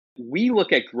We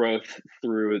look at growth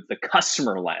through the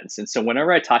customer lens. And so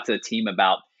whenever I talk to the team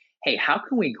about, hey, how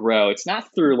can we grow? It's not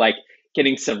through like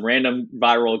getting some random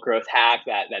viral growth hack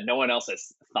that no one else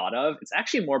has thought of. It's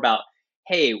actually more about,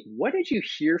 hey, what did you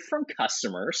hear from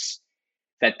customers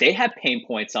that they have pain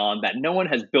points on that no one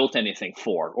has built anything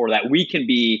for, or that we can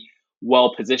be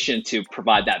well positioned to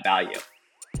provide that value?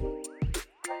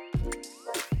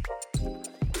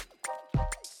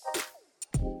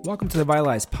 Welcome to the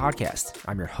Vitalize podcast.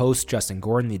 I'm your host, Justin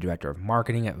Gordon, the Director of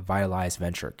Marketing at Vitalize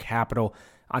Venture Capital.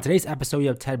 On today's episode, you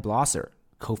have Ted Blosser,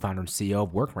 co-founder and CEO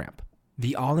of WorkRamp,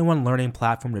 the all-in-one learning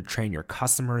platform to train your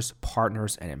customers,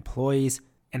 partners, and employees,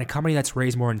 and a company that's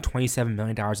raised more than $27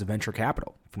 million of venture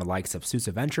capital from the likes of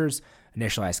Sousa Ventures,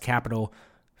 Initialized Capital,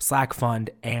 Slack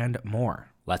Fund, and more.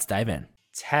 Let's dive in.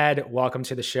 Ted, welcome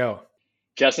to the show.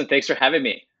 Justin, thanks for having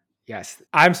me. Yes.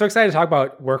 I'm so excited to talk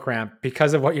about WorkRamp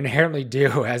because of what you inherently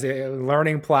do as a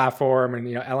learning platform and,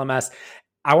 LMS.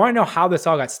 I want to know how this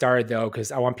all got started though,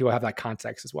 because I want people to have that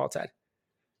context as well, Ted.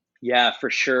 Yeah, for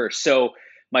sure. So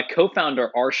my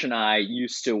co-founder, Arsh, and I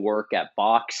used to work at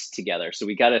Box together. So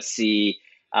we got to see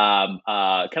kind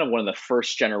of one of the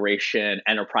first generation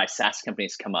enterprise SaaS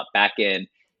companies come up back in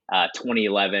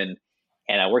 2011.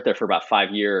 And I worked there for about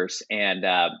 5 years. And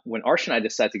when Arsh and I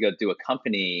decided to go do a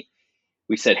company,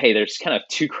 we said, hey, there's kind of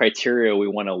two criteria we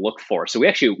want to look for. So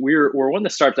we're one of the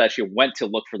startups that actually went to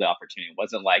look for the opportunity. It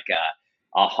wasn't like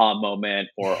a aha moment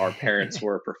or our parents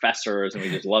were professors and we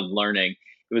just loved learning.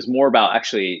 It was more about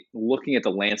actually looking at the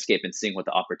landscape and seeing what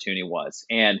the opportunity was.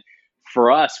 And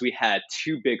for us, we had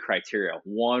two big criteria.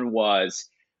 One was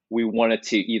we wanted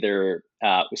to we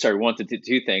wanted to do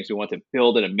two things. We wanted to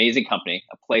build an amazing company,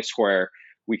 a place where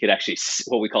we could actually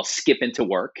what we call skip into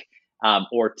work,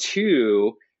 or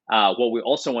two, what we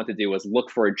also want to do was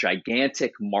look for a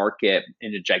gigantic market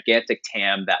in a gigantic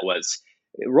TAM that was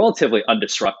relatively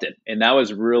undisrupted. And that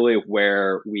was really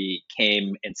where we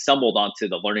came and stumbled onto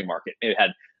the learning market. It had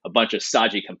a bunch of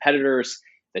stodgy competitors.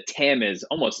 The TAM is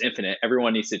almost infinite.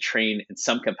 Everyone needs to train in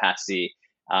some capacity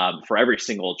for every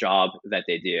single job that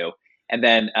they do. And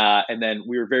then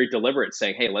we were very deliberate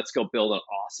saying, hey, let's go build an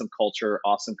awesome culture,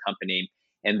 awesome company.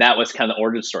 And that was kind of the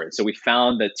origin story. So we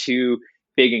found the two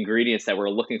big ingredients that we're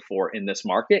looking for in this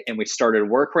market. And we started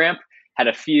WorkRamp, had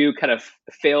a few kind of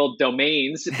failed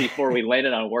domains before we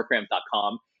landed on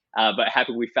workramp.com, but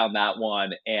happy we found that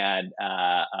one, and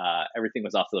everything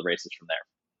was off to the races from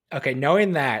there. Okay,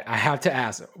 knowing that, I have to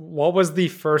ask, what was the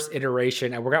first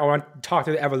iteration? And I want to talk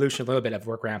through the evolution a little bit of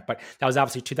WorkRamp, but that was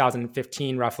obviously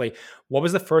 2015 roughly. What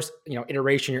was the first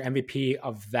iteration, your MVP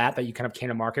of that you kind of came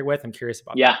to market with? I'm curious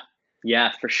about that.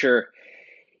 Yeah, for sure.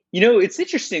 It's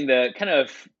interesting, the kind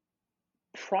of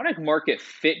product market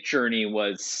fit journey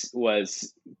was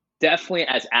definitely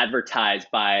as advertised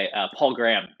by Paul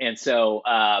Graham. And so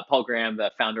Paul Graham, the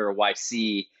founder of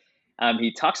YC,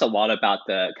 he talks a lot about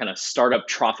the kind of startup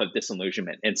trough of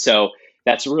disillusionment. And so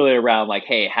that's really around like,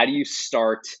 hey, how do you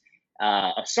start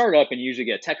a startup and usually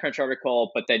get a TechCrunch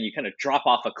article, but then you kind of drop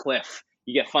off a cliff.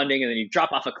 You get funding and then you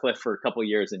drop off a cliff for a couple of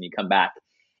years and you come back.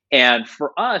 And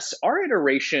for us, our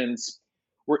iterations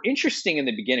were interesting in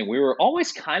the beginning. We were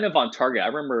always kind of on target. I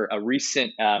remember a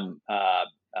recent company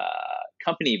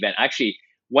event. I actually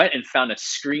went and found a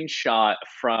screenshot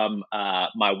from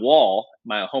my wall,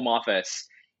 my home office,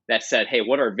 that said, hey,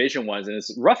 what our vision was. And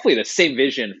it's roughly the same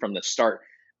vision from the start,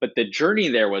 but the journey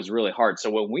there was really hard.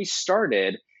 So when we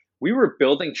started, we were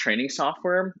building training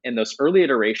software in those early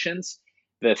iterations.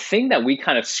 The thing that we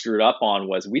kind of screwed up on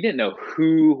was we didn't know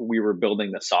who we were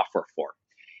building the software for.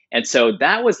 And so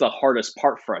that was the hardest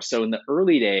part for us. So in the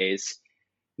early days,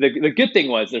 the good thing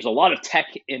was there's a lot of tech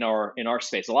in our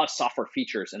space, a lot of software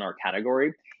features in our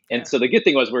category. And so the good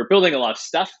thing was we were building a lot of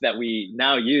stuff that we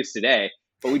now use today,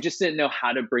 but we just didn't know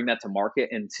how to bring that to market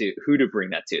and to who to bring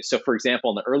that to. So for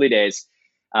example, in the early days,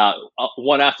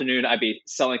 one afternoon, I'd be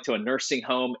selling to a nursing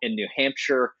home in New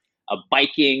Hampshire, a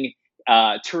biking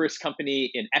tourist company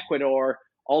in Ecuador,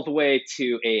 all the way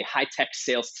to a high-tech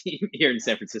sales team here in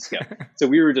San Francisco. So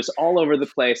we were just all over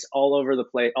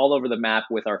the map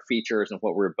with our features and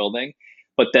what we were building.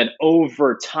 But then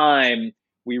over time,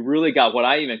 we really got what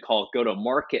I even call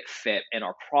go-to-market fit, and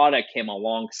our product came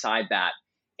alongside that.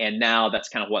 And now that's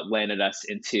kind of what landed us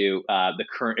into the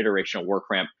current iteration of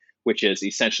WorkRamp, which is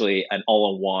essentially an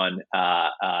all-in-one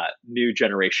new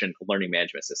generation learning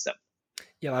management system.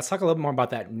 Yeah, let's talk a little more about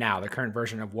that now, the current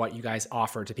version of what you guys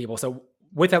offer to people. So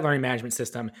with that learning management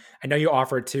system, I know you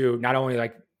offer to not only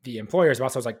like the employers, but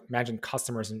also like managing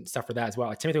customers and stuff for that as well.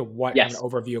 Like, tell me what an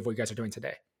overview of what you guys are doing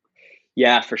today.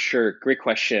 Yeah, for sure. Great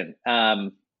question.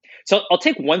 So I'll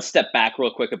take one step back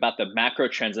real quick about the macro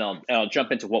trends, and I'll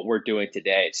jump into what we're doing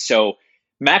today. So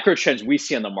macro trends we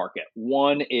see on the market.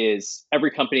 One is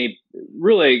every company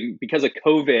really, because of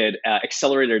COVID,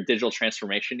 accelerated their digital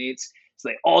transformation needs. So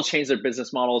they all changed their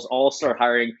business models, all start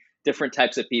hiring different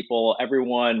types of people.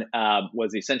 Everyone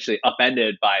was essentially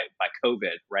upended by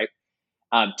COVID, right?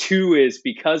 Two is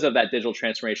because of that digital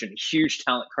transformation, huge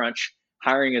talent crunch.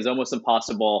 Hiring is almost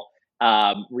impossible.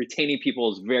 Retaining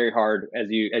people is very hard, as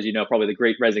you know, probably the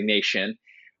Great Resignation,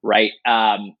 right?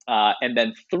 And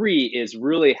then three is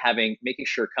really making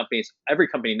sure every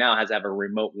company now has to have a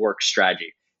remote work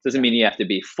strategy. Doesn't mean you have to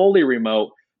be fully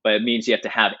remote, but it means you have to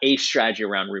have a strategy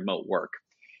around remote work.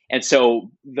 And so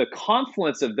the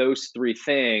confluence of those three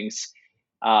things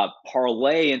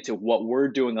parlay into what we're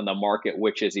doing on the market,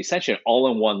 which is essentially an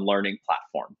all-in-one learning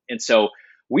platform. And so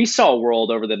we saw a world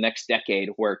over the next decade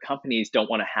where companies don't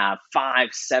want to have 5,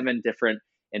 7 different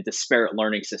and disparate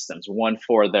learning systems, one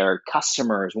for their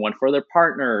customers, one for their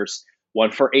partners,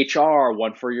 one for HR,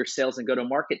 one for your sales and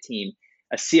go-to-market team.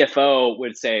 A CFO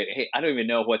would say, hey, I don't even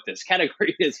know what this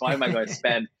category is. Why am I going to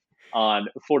spend on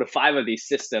 4 to 5 of these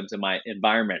systems in my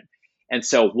environment? And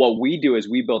so what we do is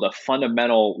we build a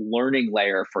fundamental learning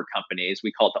layer for companies.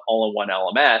 We call it the all-in-one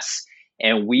LMS,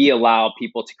 and we allow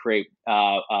people to create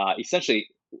essentially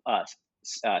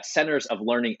centers of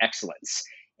learning excellence.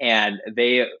 And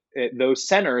those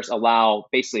centers allow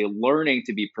basically learning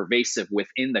to be pervasive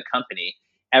within the company,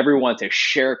 everyone to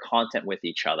share content with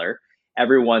each other,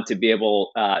 everyone to be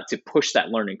able to push that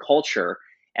learning culture,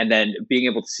 and then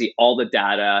being able to see all the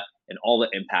data and all the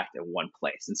impact in one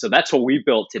place. And so that's what we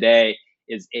built today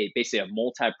is basically a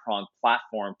multi-pronged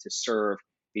platform to serve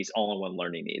these all-in-one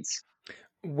learning needs.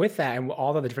 With that and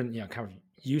all of the different, kind of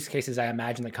use cases I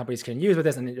imagine that companies can use with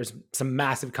this, and there's some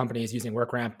massive companies using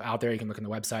WorkRamp out there. You can look on the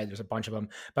website, there's a bunch of them.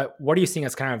 But what are you seeing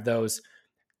as kind of those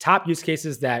top use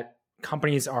cases that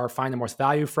companies are finding the most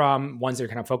value from, ones they're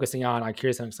kind of focusing on? I'm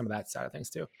curious on some of that side of things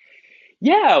too.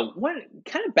 Yeah,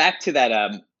 kind of back to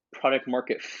that product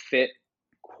market fit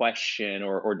question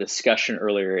or discussion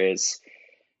earlier is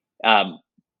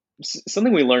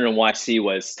something we learned in YC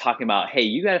was talking about, hey,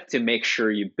 you have to make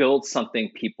sure you build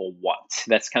something people want.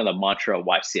 That's kind of the mantra of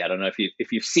YC. I don't know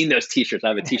if you've seen those T-shirts. I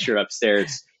have a T-shirt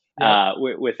upstairs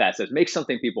with that. It says, make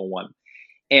something people want.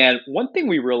 And one thing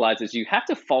we realized is you have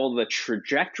to follow the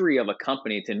trajectory of a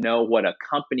company to know what a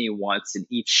company wants in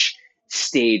each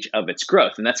stage of its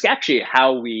growth. And that's actually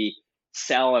how we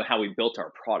sell and how we built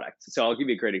our product. So I'll give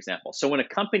you a great example. So when a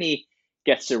company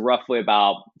gets to roughly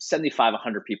about 75,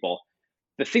 100 people,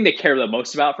 the thing they care the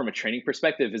most about from a training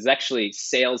perspective is actually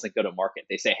sales and go to market.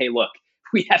 They say, hey, look,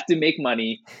 we have to make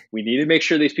money. We need to make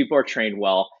sure these people are trained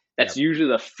well. That's usually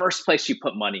the first place you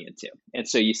put money into. And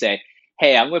so you say,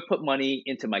 hey, I'm going to put money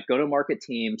into my go-to-market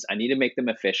teams. I need to make them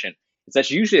efficient. So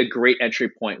that's usually a great entry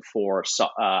point for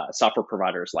software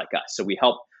providers like us. So we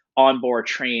help onboard,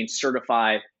 train,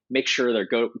 certify, make sure their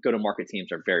go-to-market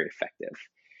teams are very effective.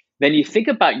 Then you think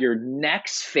about your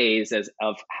next phase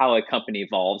of how a company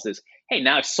evolves is, hey,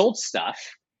 now I've sold stuff,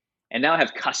 and now I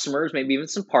have customers, maybe even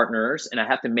some partners, and I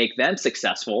have to make them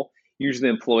successful. Usually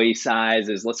the employee size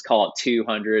is, let's call it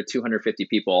 200, 250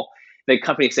 people. The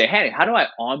company say, hey, how do I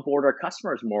onboard our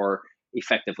customers more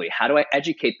effectively? How do I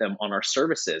educate them on our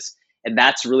services? And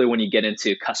that's really when you get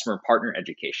into customer and partner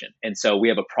education. And so we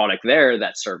have a product there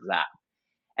that serves that.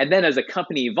 And then as a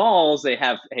company evolves, they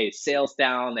have, hey, sales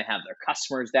down, they have their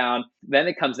customers down. Then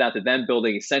it comes down to them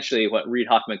building essentially what Reid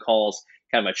Hoffman calls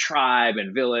kind of a tribe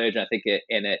and village. I think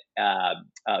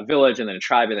a village and then a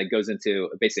tribe, and then goes into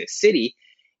basically a city.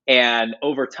 And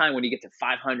over time, when you get to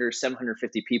 500,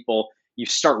 750 people, you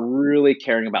start really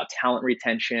caring about talent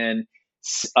retention,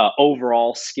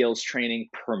 overall skills training,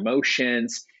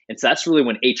 promotions. And so that's really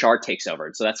when HR takes over.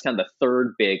 And so that's kind of the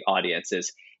third big audience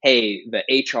is, hey, the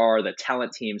HR, the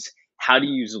talent teams, how to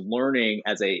use learning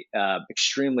as a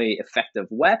extremely effective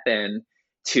weapon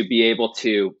to be able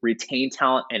to retain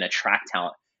talent and attract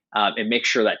talent and make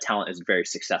sure that talent is very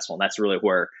successful. And that's really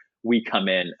where we come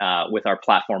in with our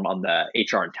platform on the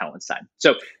HR and talent side.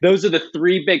 So those are the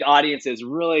three big audiences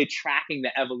really tracking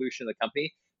the evolution of the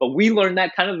company. But we learned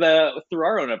that kind of through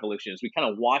our own evolutions. We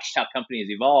kind of watched how companies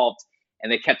evolved,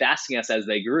 and they kept asking us as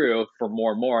they grew for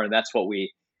more and more. And that's what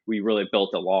we really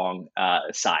built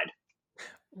alongside.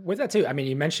 With that too, I mean,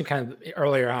 you mentioned kind of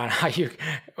earlier on how you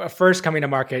first coming to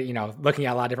market, looking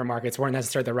at a lot of different markets weren't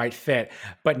necessarily the right fit.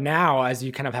 But now, as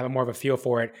you kind of have more of a feel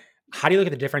for it, how do you look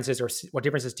at the differences, or what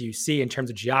differences do you see in terms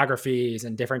of geographies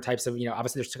and different types of,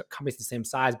 obviously there's companies the same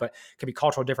size, but it could be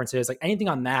cultural differences, like anything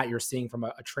on that you're seeing from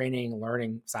a training,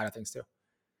 learning side of things too?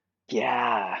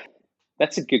 Yeah,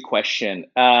 that's a good question.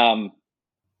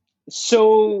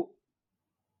 So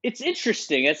it's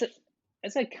interesting as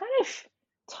I kind of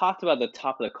talked about at the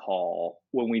top of the call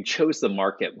when we chose the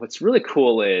market. What's really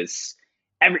cool is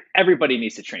everybody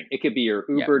needs to train. It could be your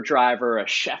Yeah. Uber driver, a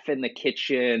chef in the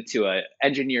kitchen, to an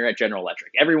engineer at General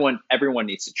Electric. Everyone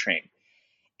needs to train.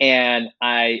 And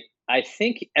I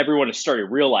think everyone has started to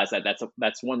realize that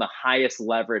that's one of the highest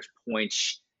leverage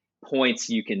points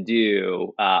you can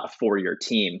do for your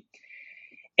team.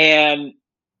 And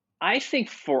I think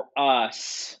for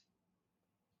us,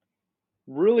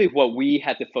 really what we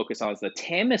had to focus on is the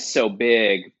TAM is so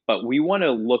big, but we want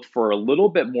to look for a little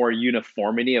bit more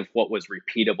uniformity of what was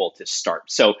repeatable to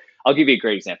start. So I'll give you a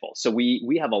great example. So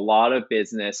we have a lot of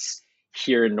business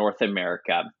here in North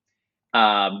America.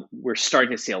 We're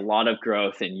starting to see a lot of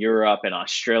growth in Europe and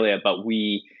Australia, but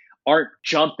we aren't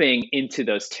jumping into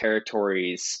those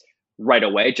territories right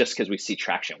away just because we see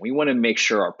traction. We want to make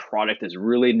sure our product is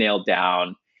really nailed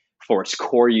down for its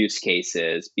core use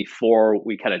cases before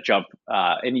we kind of jump,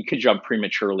 and you could jump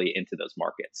prematurely into those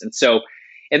markets.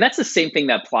 And that's the same thing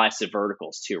that applies to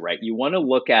verticals too, right? You want to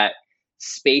look at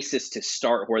spaces to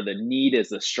start where the need is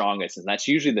the strongest, and that's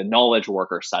usually the knowledge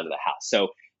worker side of the house. So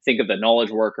think of the knowledge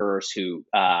workers who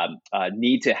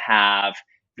need to have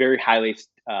very highly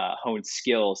honed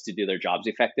skills to do their jobs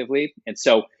effectively. And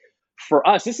so for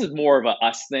us, this is more of a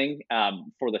us thing.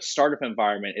 For the startup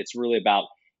environment, it's really about,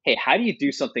 hey, how do you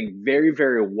do something very,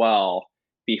 very well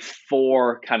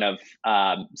before kind of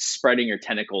spreading your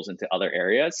tentacles into other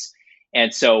areas?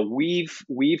 And so we've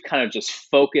kind of just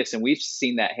focused, and we've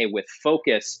seen that, hey, with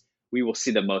focus, we will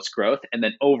see the most growth, and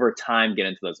then over time get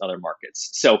into those other markets.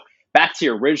 So back to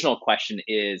your original question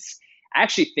is, I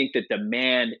actually think that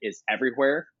demand is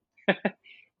everywhere.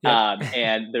 Yep.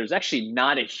 And there's actually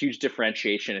not a huge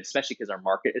differentiation, especially because our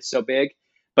market is so big.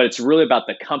 But it's really about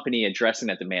the company addressing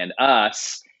that demand,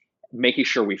 us making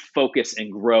sure we focus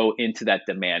and grow into that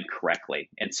demand correctly.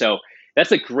 And so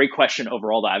that's a great question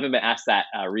overall. Though I haven't been asked that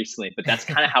recently, but that's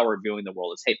kind of how we're viewing the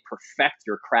world: is, hey, perfect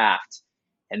your craft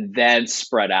and then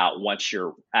spread out once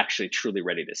you're actually truly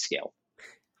ready to scale.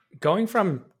 Going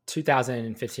from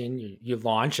 2015, you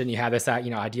launch and you have this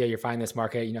idea, you're finding this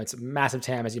market, it's a massive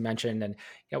TAM, as you mentioned, and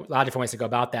a lot of different ways to go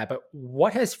about that. But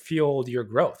what has fueled your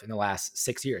growth in the last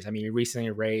 6 years? I mean, you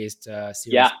recently raised Series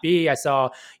Yeah. B. I saw,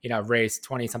 raised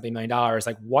 20 something $million.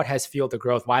 Like, what has fueled the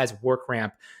growth? Why has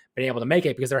WorkRamp been able to make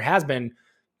it? Because there has been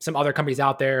some other companies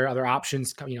out there, other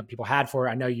options, people had for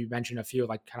it. I know you mentioned a few,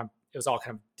 like kind of, it was all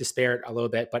kind of disparate a little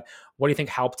bit, but what do you think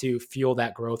helped to fuel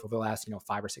that growth over the last,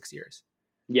 5 or 6 years?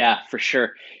 Yeah, for sure.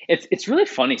 It's really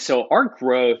funny. So our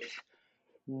growth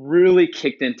really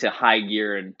kicked into high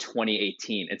gear in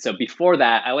 2018. And so before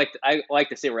that, I like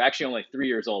to say we're actually only 3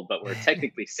 years old, but we're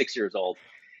technically 6 years old.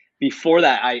 Before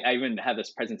that, I even had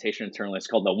this presentation internally. It's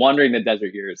called the Wandering the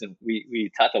Desert Years, and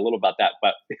we talked a little about that,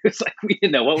 but it was like we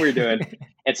didn't know what we were doing,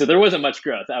 and so there wasn't much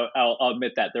growth. I'll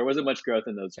admit that there wasn't much growth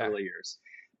in those Yeah. early years.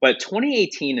 But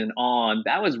 2018 and on,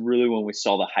 that was really when we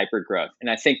saw the hyper growth, and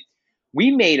I think we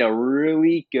made a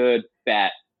really good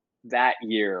bet that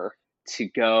year to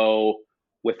go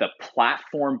with a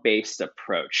platform based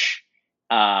approach.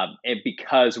 And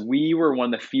because we were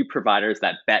one of the few providers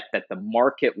that bet that the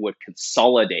market would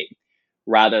consolidate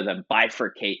rather than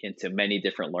bifurcate into many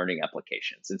different learning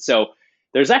applications. And so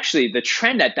there's actually the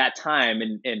trend at that time,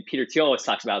 and Peter Thiel always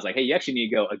talks about, is like, hey, you actually need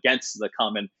to go against the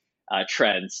common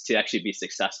trends to actually be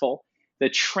successful. The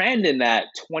trend in that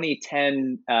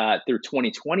 2010 through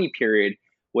 2020 period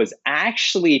was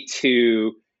actually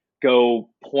to go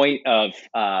point of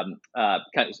kind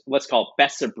of, let's call it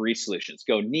best of breed solutions,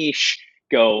 go niche,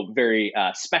 go very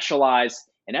specialized.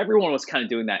 And everyone was kind of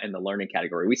doing that in the learning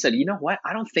category. We said, you know what?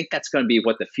 I don't think that's going to be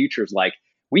what the future is like.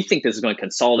 We think this is going to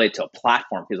consolidate to a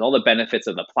platform, because all the benefits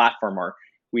of the platform are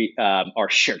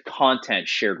shared content,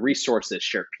 shared resources,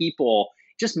 shared people.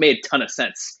 Just made a ton of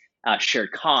sense.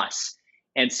 Shared costs.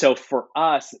 And so for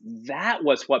us, that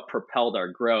was what propelled our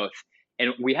growth.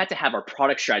 And we had to have our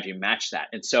product strategy match that.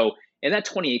 And so in that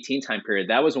 2018 time period,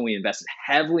 that was when we invested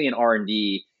heavily in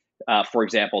R&D, for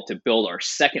example, to build our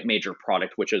second major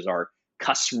product, which is our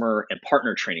customer and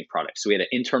partner training product. So we had an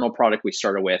internal product we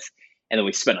started with, and then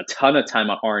we spent a ton of time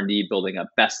on R&D building a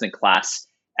best-in-class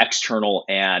external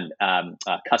and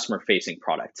customer-facing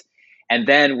product. And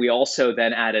then we also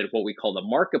then added what we call the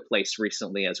marketplace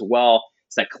recently as well,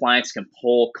 so that clients can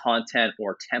pull content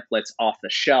or templates off the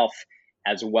shelf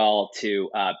as well to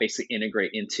basically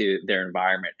integrate into their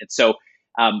environment. And so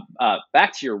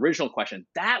back to your original question,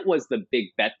 that was the big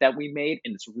bet that we made,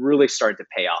 and it's really starting to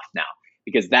pay off now,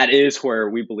 because that is where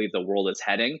we believe the world is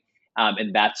heading.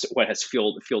 And that's what has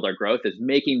fueled our growth, is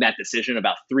making that decision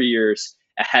about 3 years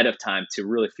ahead of time to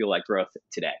really fuel that growth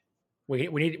today. We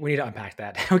need to unpack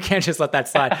that. We can't just let that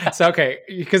slide. So okay,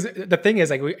 because the thing is,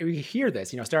 like, we hear this,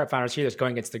 startup founders hear this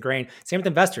going against the grain. Same with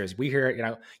investors. We hear,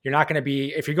 you're not going to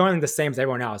be, if you're going the same as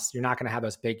everyone else, you're not going to have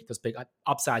those big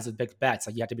upsides, those big bets.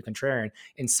 Like, you have to be contrarian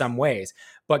in some ways.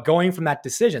 But going from that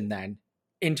decision then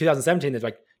in 2017, there's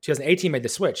like 2018 made the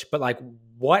switch. But like,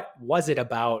 what was it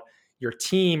about your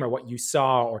team or what you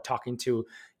saw or talking to,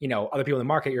 other people in the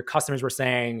market, your customers were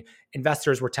saying,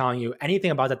 investors were telling you,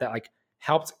 anything about that like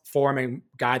helped form and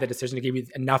guide the decision to give you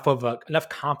enough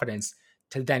confidence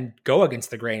to then go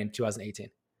against the grain in 2018?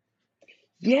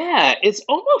 Yeah, it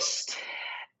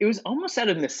was almost out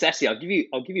of necessity. I'll give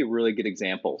you a really good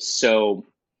example. So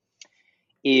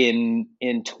in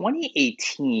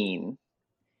 2018,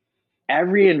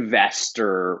 every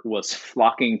investor was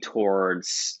flocking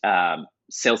towards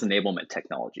sales enablement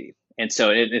technology, and so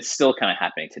it's still kind of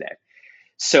happening today.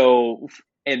 So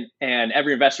and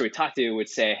every investor we talked to would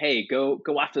say, "Hey, go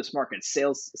after this market.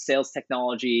 Sales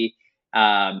technology,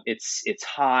 it's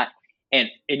hot." And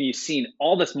you've seen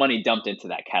all this money dumped into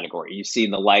that category. You've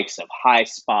seen the likes of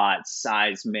HighSpot,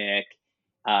 Seismic,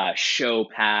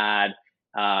 Showpad.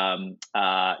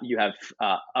 You have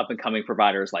up and coming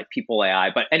providers like People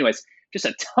AI. But anyways, just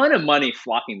a ton of money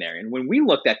flocking there. And when we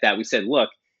looked at that, we said, "Look,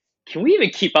 can we even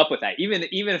keep up with that? Even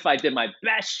if I did my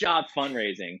best job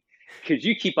fundraising, could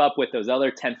you keep up with those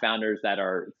other 10 founders that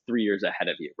are 3 years ahead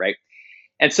of you?" Right.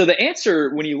 And so the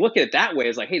answer, when you look at it that way,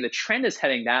 is like, hey, the trend is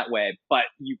heading that way, but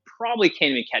you probably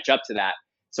can't even catch up to that.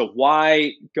 So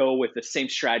why go with the same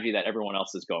strategy that everyone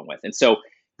else is going with? And so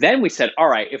then we said, all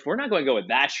right, if we're not going to go with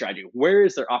that strategy, where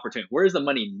is their opportunity? Where is the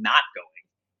money not going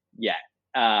yet?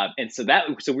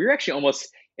 So we were actually almost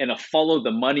in a follow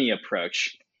the money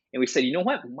approach. And we said, you know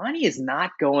what? Money is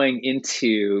not going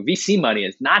into VC money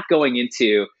is not going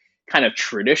into kind of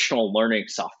traditional learning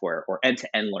software or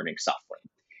end-to-end learning software.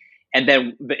 And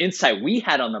then the insight we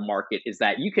had on the market is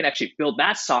that you can actually build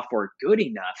that software good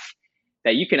enough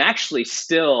that you can actually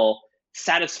still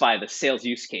satisfy the sales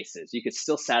use cases. You could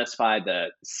still satisfy the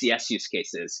CS use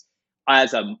cases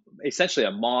as essentially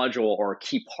a module or a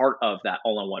key part of that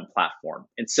all-in-one platform.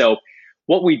 And so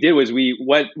what we did was we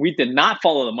did not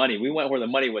follow the money. We went where the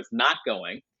money was not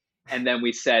going. And then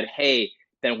we said, hey,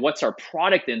 then what's our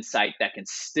product insight that can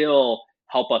still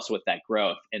help us with that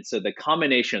growth? And so the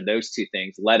combination of those two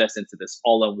things led us into this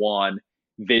all-in-one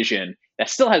vision that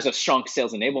still has a strong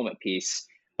sales enablement piece,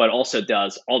 but also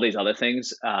does all these other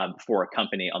things for a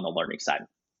company on the learning side.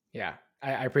 Yeah,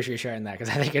 I appreciate you sharing that, because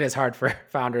I think it is hard for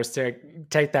founders to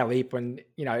take that leap when,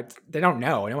 they don't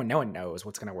know. No one knows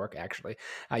what's going to work, actually.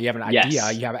 You have an idea,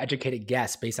 Yes. you have an educated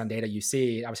guess based on data you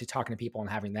see, obviously talking to people and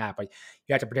having that, but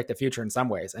you have to predict the future in some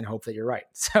ways and hope that you're right.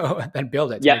 So then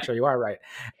build it to make sure you are right.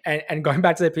 And going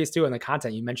back to the piece too, and the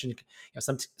content, you mentioned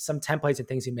some templates and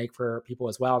things you make for people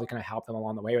as well to kind of help them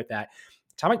along the way with that.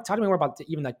 Talk to me more about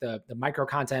even like the micro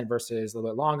content versus a little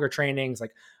bit longer trainings,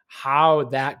 like how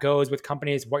that goes with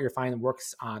companies, what you're finding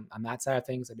works on that side of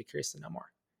things. I'd be curious to know more.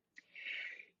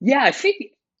 Yeah, I think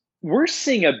we're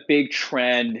seeing a big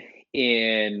trend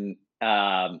and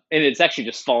it's actually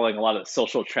just following a lot of the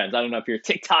social trends. I don't know if you're a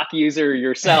TikTok user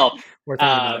yourself. We're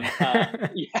thinking about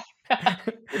it. Yeah,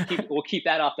 we'll keep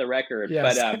that off the record.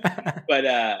 Yes.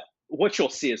 But what you'll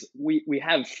see is we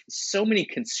have so many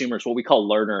consumers, what we call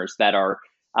learners, that are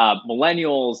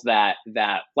millennials that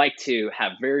like to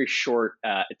have very short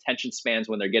attention spans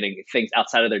when they're getting things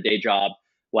outside of their day job,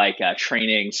 like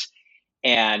trainings.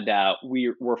 And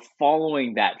we're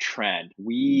following that trend.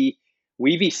 We've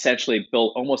essentially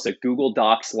built almost a Google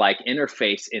Docs like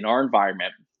interface in our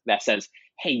environment that says,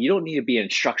 hey, you don't need to be an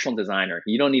instructional designer.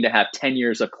 You don't need to have 10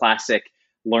 years of classic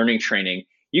learning training.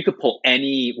 You could pull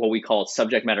any what we call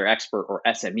subject matter expert or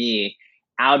SME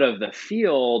out of the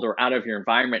field or out of your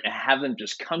environment and have them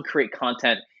just come create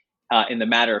content in the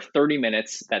matter of 30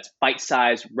 minutes that's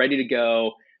bite-sized, ready to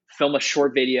go, film a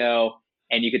short video,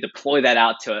 and you could deploy that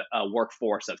out to a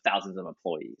workforce of thousands of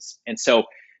employees. And so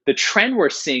the trend we're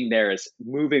seeing there is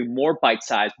moving more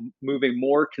bite-sized, moving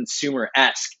more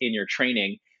consumer-esque in your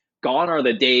training. Gone are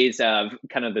the days of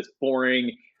kind of this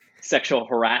boring sexual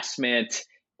harassment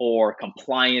or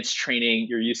compliance training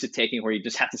you're used to taking where you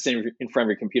just have to sit in front of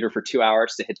your computer for 2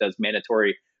 hours to hit those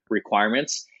mandatory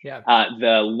requirements. Yeah.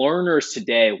 The learners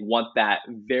today want that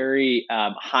very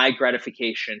high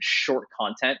gratification, short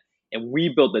content, and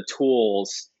we build the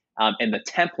tools and the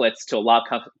templates to allow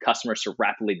customers to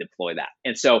rapidly deploy that.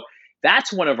 And so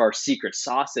that's one of our secret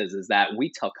sauces, is that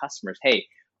we tell customers, hey,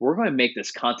 we're going to make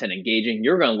this content engaging.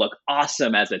 You're going to look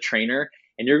awesome as a trainer,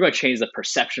 and you're going to change the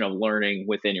perception of learning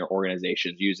within your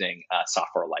organizations using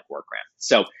software like WorkRamp.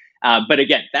 So But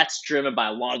again, that's driven by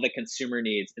a lot of the consumer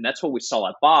needs, and that's what we saw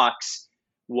at Box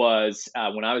was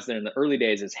when I was there in the early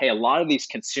days. Is hey, a lot of these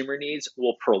consumer needs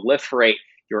will proliferate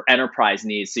your enterprise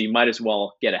needs, so you might as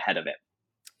well get ahead of it.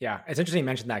 Yeah, it's interesting you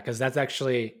mentioned that because that's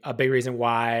actually a big reason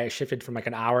why I shifted from like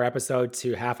an hour episode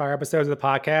to half-hour episodes of the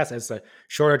podcast. It's a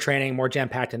shorter training, more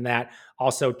jam-packed in that.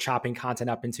 Also chopping content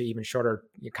up into even shorter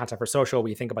content for social.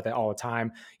 We think about that all the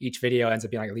time. Each video ends up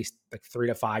being like at least like 3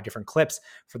 to 5 different clips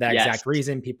for that Yes, exact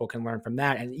reason. People can learn from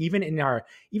that. And even in our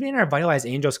Vitalize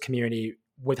Angels community,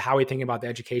 with how we think about the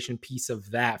education piece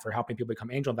of that for helping people become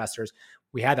angel investors,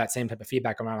 we had that same type of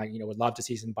feedback around like, would love to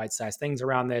see some bite-sized things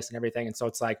around this and everything. And so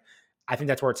it's like, I think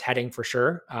that's where it's heading for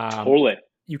sure. totally.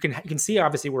 You can see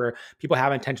obviously where people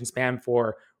have attention span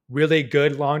for really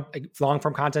good long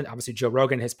form content. Obviously, Joe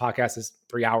Rogan, his podcast is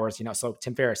 3 hours. So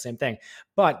Tim Ferriss, same thing.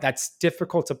 But that's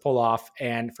difficult to pull off.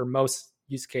 And for most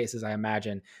use cases, I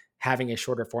imagine having a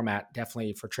shorter format,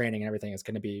 definitely for training and everything, is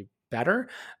going to be better,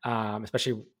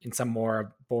 especially in some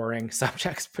more boring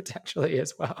subjects potentially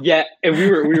as well. Yeah, and we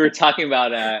were talking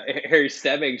about Harry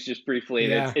Stebbings just briefly,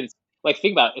 and it's Yeah. it's like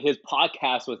think about it, his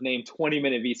podcast was named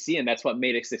 20-minute VC, and that's what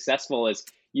made it successful. Is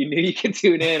you knew you could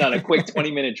tune in on a quick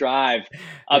 20-minute drive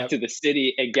up Yep. to the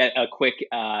city and get a quick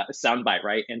soundbite,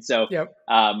 right? And so Yep.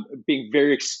 being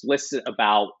very explicit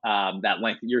about that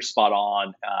length, you're spot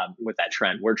on with that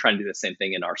trend. We're trying to do the same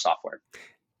thing in our software.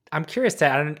 I'm curious to,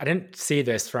 I didn't see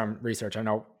this from research. I don't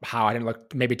know how, I didn't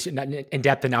look maybe not in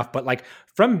depth enough, but like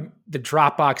from the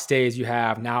Dropbox days you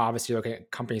have now, obviously looking at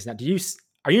companies now,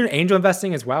 are you angel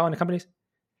investing as well in the companies?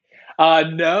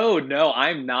 No,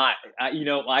 I'm not.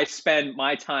 I spend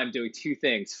my time doing two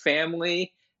things: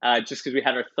 family, just because we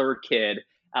had our third kid,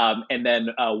 and then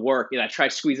work. And I try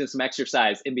squeezing some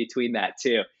exercise in between that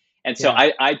too. And so Yeah.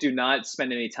 I do not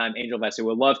spend any time angel investing.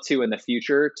 Would love to in the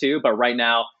future too, but right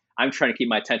now I'm trying to keep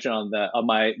my attention on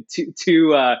my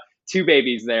two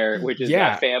babies there, which is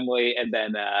Yeah. family and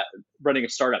then running a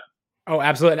startup. Oh,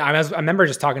 absolutely. I remember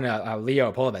just talking to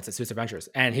Leo Polovets at Susa Ventures,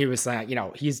 and he was saying,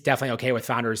 he's definitely okay with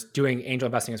founders doing angel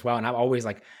investing as well. And I'm always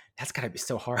like, that's got to be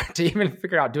so hard to even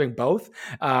figure out doing both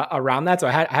around that. So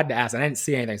I had to ask. I didn't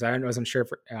see anything, so I wasn't sure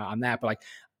on that. But like,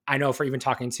 I know for even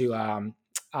talking to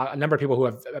a number of people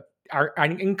who are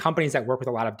in companies that work with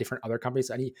a lot of different other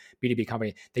companies, any B2B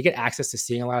company, they get access to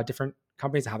seeing a lot of different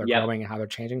companies and how they're Yep. growing and how they're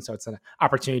changing. So it's an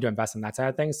opportunity to invest in that side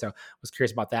of things. So I was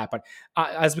curious about that. But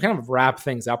as we kind of wrap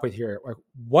things up with here, like,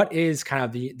 what is kind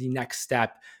of the next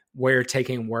step where you're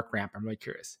taking WorkRamp? I'm really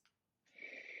curious.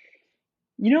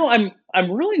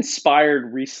 I'm really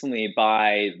inspired recently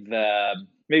by the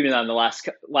maybe not in the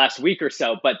last week or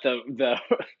so, but the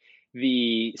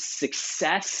the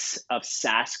success of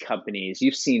SaaS companies.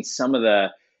 You've seen some of the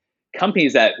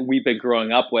companies that we've been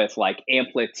growing up with, like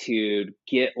Amplitude,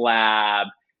 GitLab,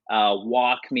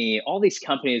 WalkMe, all these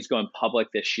companies going public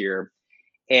this year,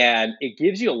 and it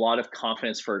gives you a lot of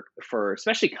confidence for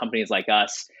especially companies like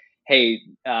us. Hey,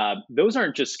 those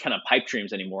aren't just kind of pipe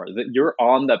dreams anymore. That you're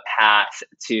on the path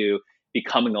to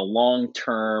becoming a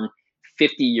long-term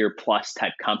 50-year plus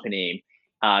type company,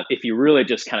 if you really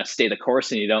just kind of stay the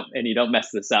course and you don't mess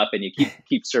this up, and you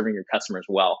keep serving your customers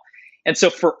well. And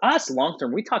so for us, long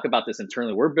term, we talk about this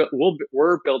internally.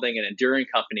 We're building an enduring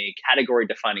company, category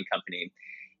defining company,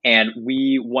 and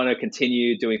we want to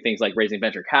continue doing things like raising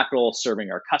venture capital,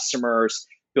 serving our customers,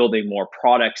 building more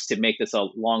products to make this a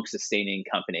long sustaining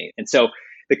company. And so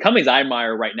the companies I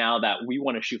admire right now that we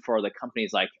want to shoot for are the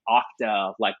companies like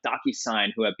Okta, like DocuSign,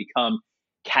 who have become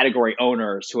category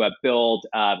owners, who have built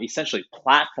essentially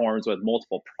platforms with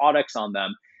multiple products on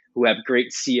them, who have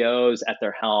great CEOs at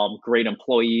their helm, great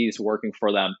employees working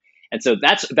for them. And so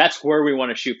that's where we want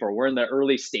to shoot for. We're in the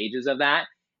early stages of that,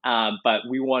 but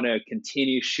we want to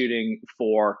continue shooting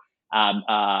for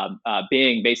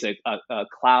being basically a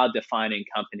cloud defining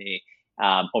company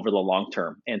over the long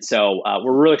term. And so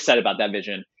we're really excited about that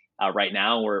vision right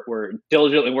now. We're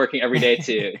diligently working every day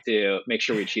to make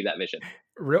sure we achieve that vision.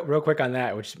 Real quick on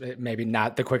that, which maybe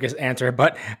not the quickest answer,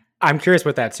 but I'm curious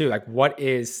with that too. Like, what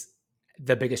is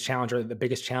the biggest challenge or the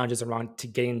biggest challenges around to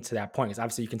getting to that point? Because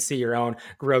obviously you can see your own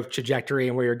growth trajectory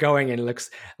and where you're going, and it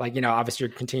looks like, obviously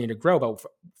you're continuing to grow, but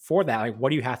for that, like, what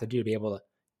do you have to do to be able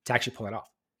to actually pull it off?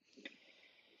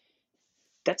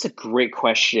 That's a great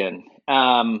question.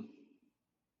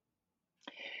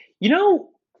 You know,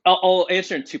 I'll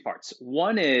answer in two parts.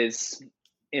 One is,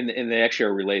 and they actually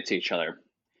are related to each other.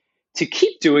 To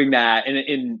keep doing that,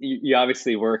 and you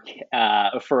obviously work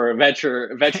for a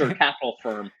venture capital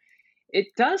firm, it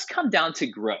does come down to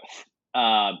growth.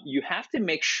 You have to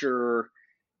make sure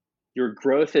your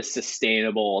growth is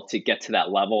sustainable to get to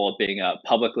that level of being a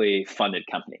publicly funded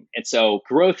company. And so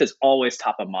growth is always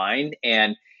top of mind.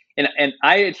 And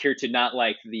I adhere to not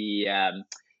like the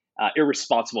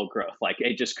irresponsible growth, like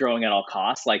just growing at all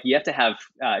costs. Like you have to have,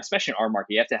 especially in our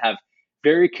market, you have to have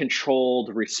very controlled,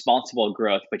 responsible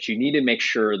growth, but you need to make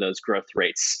sure those growth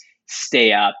rates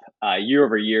stay up year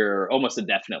over year, almost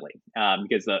indefinitely,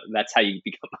 because that's how you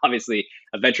become obviously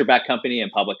a venture-backed company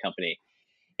and public company.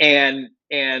 And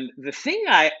the thing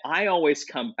I always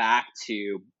come back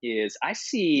to is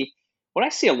what I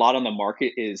see a lot on the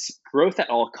market is growth at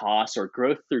all costs or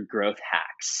growth through growth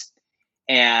hacks.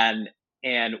 And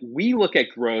and we look at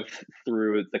growth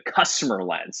through the customer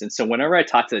lens. And so whenever I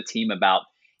talk to the team about,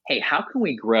 hey, how can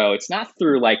we grow? It's not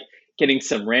through like getting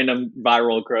some random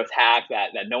viral growth hack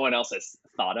that no one else has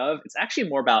thought of. It's actually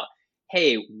more about,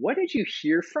 hey, what did you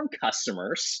hear from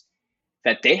customers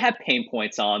that they have pain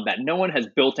points on that no one has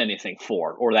built anything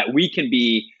for, or that we can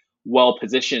be well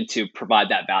positioned to provide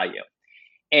that value?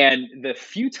 And the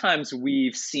few times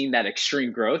we've seen that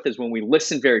extreme growth is when we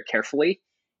listen very carefully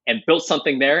and built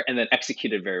something there and then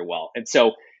executed very well. And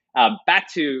so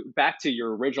back to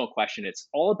your original question, it's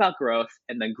all about growth,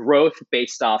 and then growth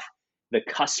based off the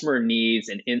customer needs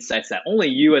and insights that only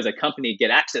you as a company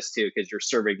get access to because you're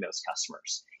serving those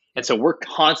customers. And so we're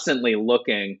constantly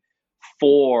looking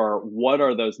for what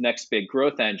are those next big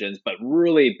growth engines, but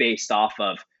really based off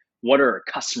of what are our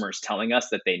customers telling us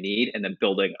that they need, and then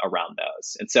building around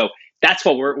those. And so that's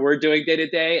what we're doing day to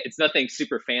day. It's nothing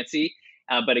super fancy,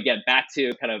 but again, back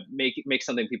to kind of make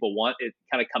something people want. It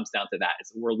kind of comes down to that.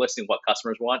 We're listening what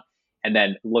customers want, and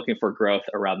then looking for growth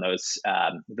around those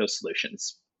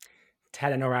solutions.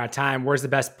 Ted, I know we're out of time. Where's the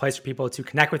best place for people to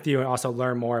connect with you and also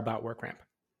learn more about WorkRamp?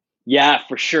 Yeah,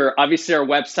 for sure. Obviously, our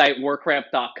website,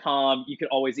 workramp.com. You can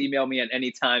always email me at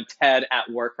any time,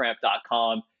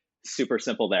 ted@workramp.com. Super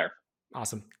simple there.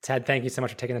 Awesome. Ted, thank you so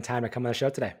much for taking the time to come on the show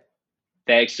today.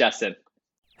 Thanks, Justin.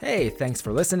 Hey, thanks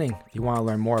for listening. If you want to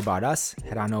learn more about us,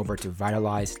 head on over to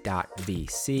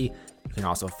vitalize.vc. You can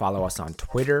also follow us on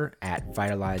Twitter at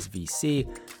vitalizevc,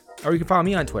 or you can follow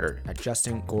me on Twitter at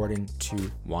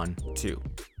JustinGordon212.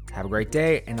 Have a great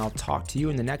day, and I'll talk to you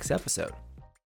in the next episode.